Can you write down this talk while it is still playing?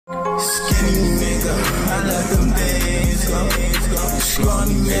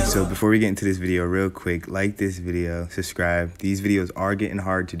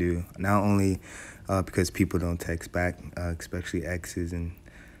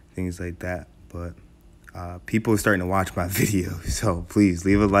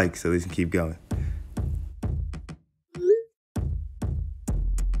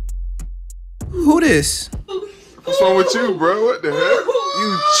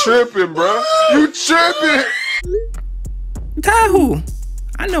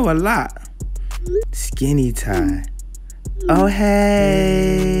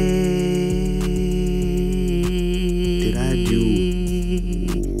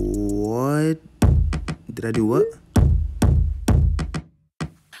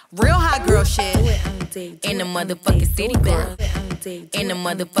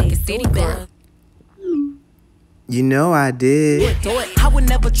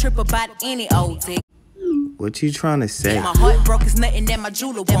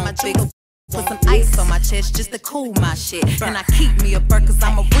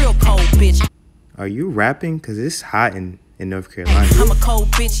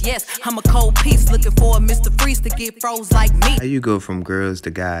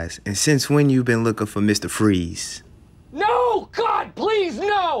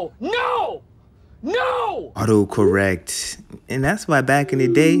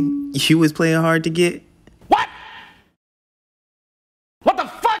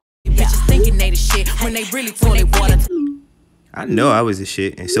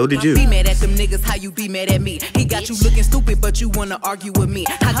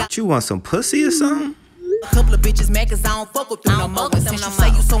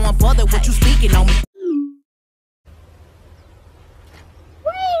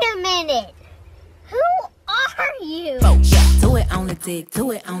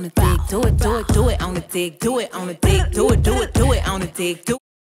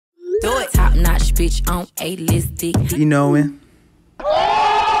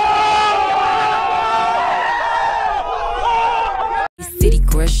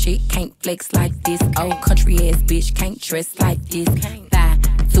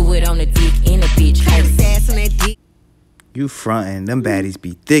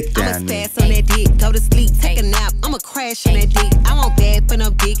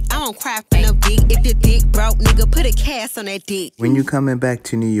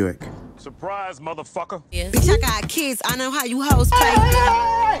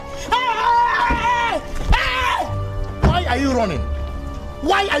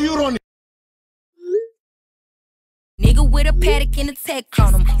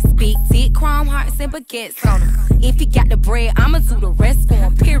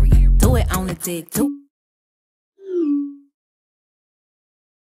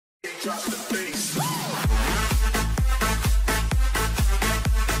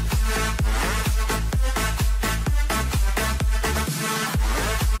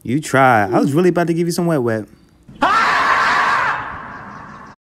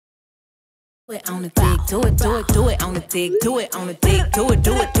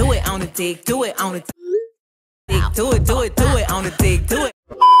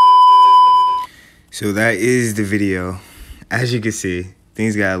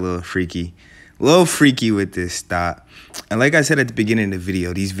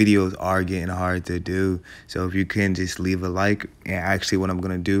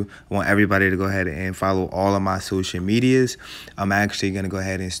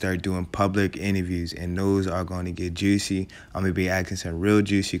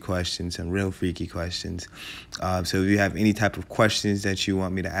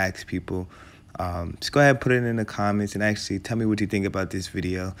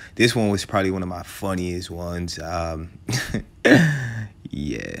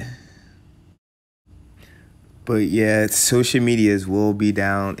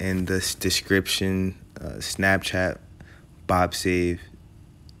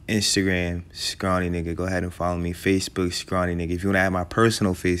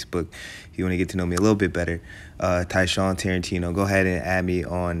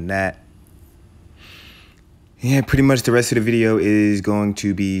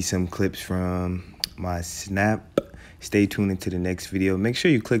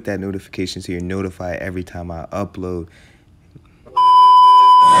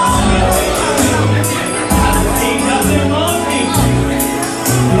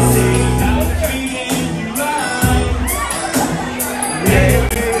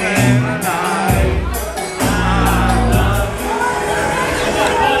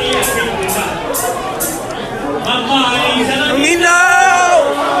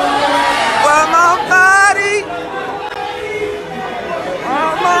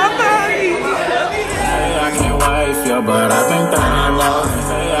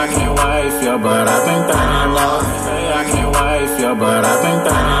but I've been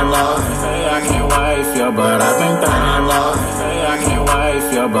down low. Say I can't waste you, but I've been down low. Say I can't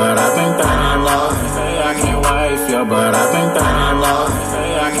waste you, but I've been down low. Say I can't waste you, but I've been down low.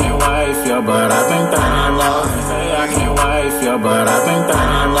 Say I can't waste you, but I've been down low. Say I can't waste you, but I've been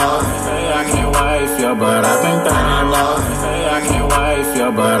down low. Say I can't waste you, but I've been down low. Say I can't waste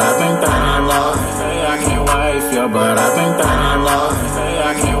you, but I've been down low. Say I can't waste you, but I've been down low. Say I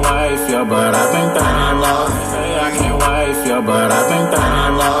can't waste you, but I've been down low. Say I can't waste you, but I've been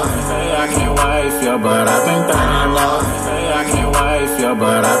down low. Say I can't waste you, but I've been down low. Say I can't waste you,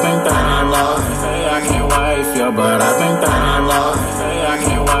 but I've been down low. Say I can't waste you, but I've been down low. Say I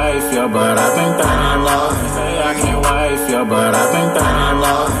can't waste you, but I've been down low. Say I can't waste you, but I've been down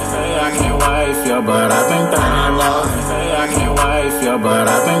low. Say I can't waste you, but I've been down low. Say I can't waste you, but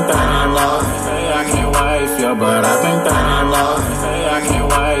I've been down low. Say I can't waste you, but I've been down low. Say I can't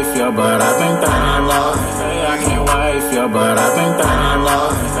waste you, but I've been down low. Say I can't waste you, but I've been down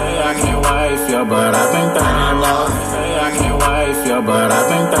low. Say I can't waste you, but I've been down low. Say I can't waste you, but I've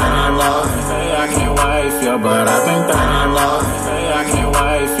been down low. Say I can't waste you, but I've been down low. Say I can't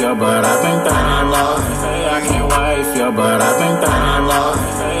waste you, but I've been down low. Say I can't waste you, but I've been down low.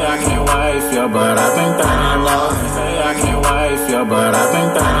 Say I can't waste you, but I've been down low. Say I can't waste you, but I've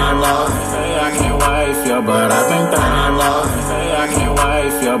been down low. Say I can't waste you, but I've been down low. Say I can't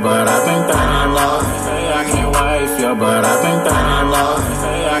waste you, but I've been down low. Say I can't waste you, but I've been down low. Say I can't waste you, but I've been down low.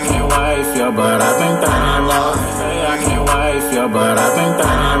 Say I can't waste you, but I've been down low. Say I can't waste you, but I've been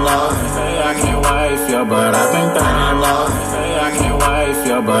down low. Say I can't waste you, but I've been down low. Say I can't waste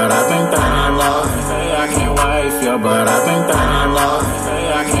you, but I've been down low. Say I can't waste you, but I've been down low. Say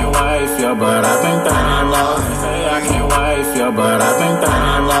I can't waste you, but I've been down low. Say I can't waste you, but I've been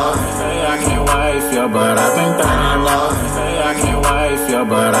down low. Say I can't waste you, but I've been down low. Say I can't waste you,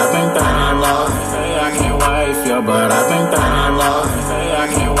 but I've been down low. Say I can't waste you, but I've been down low. Say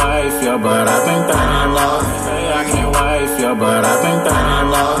I can't waste you, but I've been down low. Say I can't waste you, but I've been down low. Say I can't waste you, but I've been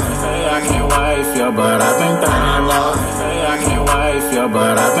down low. Say I can't waste you, but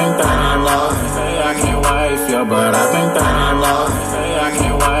I've been down low. Say I can't waste you, but I've been down low. Say I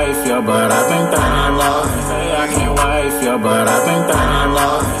can't waste you, but I've been down low. Say I can't waste you, but I've been down low. Say I can't waste you, but I've been down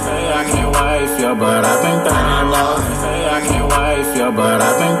low. Say I can't waste you, but I've been down low. Say I can't waste you, but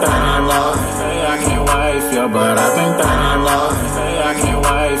I've been down low. Say I can't waste you, but I've been down low. Say I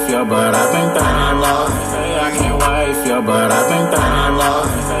can't waste you, but I've been down low. Say I can't waste you, but I've been down low.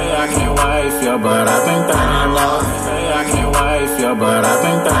 Say I can't waste you, but I've been down low. Say I can't waste you, but I've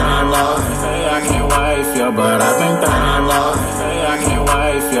been down low. Say I can't waste you, but I've been down low. Say I can't waste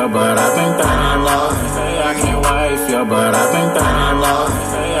you, but I've been down low. Say I can't waste you, but I've been down low.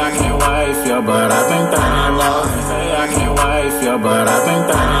 Say I can't waste you, but I've been down low. Say I can't waste you, but I've been down low. Say I can't waste you, but I've been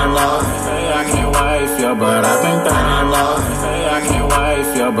down low. Say I can't waste you, but I've been down low. Say I can't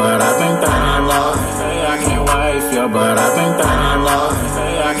waste you, but I've been down low. Say I can't waste you, but I've been down low.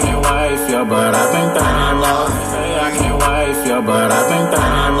 Say I can't waste you, but I've been down low. Say I can't waste you, but I've been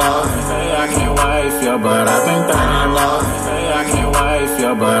down low. Say I can't waste you, but I've been down low. Say I can't waste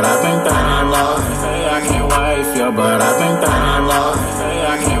you, but I've been down low. Say I can't waste you, but I've been down low. Say I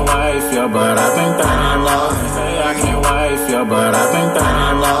can't waste you, but I've been down low. Say I can't waste you, but I've been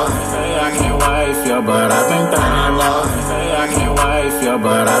down low. Say I can't waste you,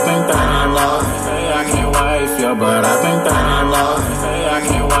 but I've been down low. Say I can't waste you, but I've been down low. Say I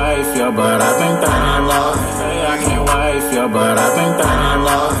can't waste you, but I've been down low. Say I can't waste you, but I've been down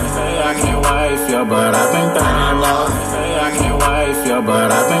low. Say I can't waste you, but I've been down low. Say I can't waste you, but I've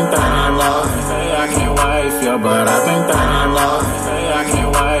been down low. Say I can't waste you, but I've been down low. Say I can't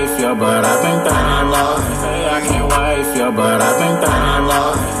waste you, but I've been down low. Say I can't waste you, but I've been down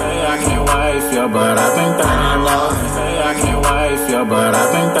low. Say I can't waste you, but I've been down low. Say I can't waste you, but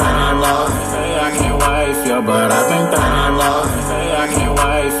I've been down low. Say I can't waste you, but I've been down low. Say I can't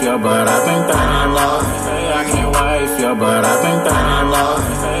waste you, but I've been down low.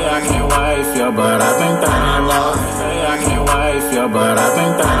 Say I can't waste you, but I've been down low. Say I can't waste you, but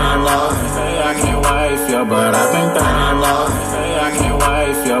I've been down low. Say I can't waste you, but I've been down low. Say I can't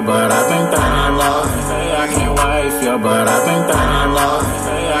waste you, but I've been down low. Say I can't waste you, but I've been down low.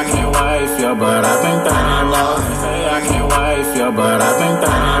 Say I can't waste you, but I've been down low. Say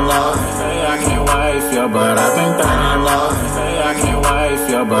I can't waste you, but I've been down low. Say I can't waste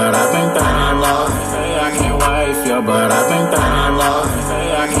you, but I've been down low. Say I can't waste you, but I've been down low.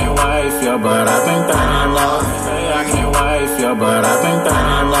 Say I can't waste you, but I've been down low. Say I can't waste you, but I've been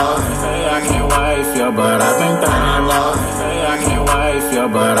down low. Say I can't waste you, but I've been down low. Say I can't waste you,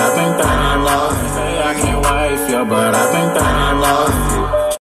 but I've been down low. Say I can't waste you, but I've been down low.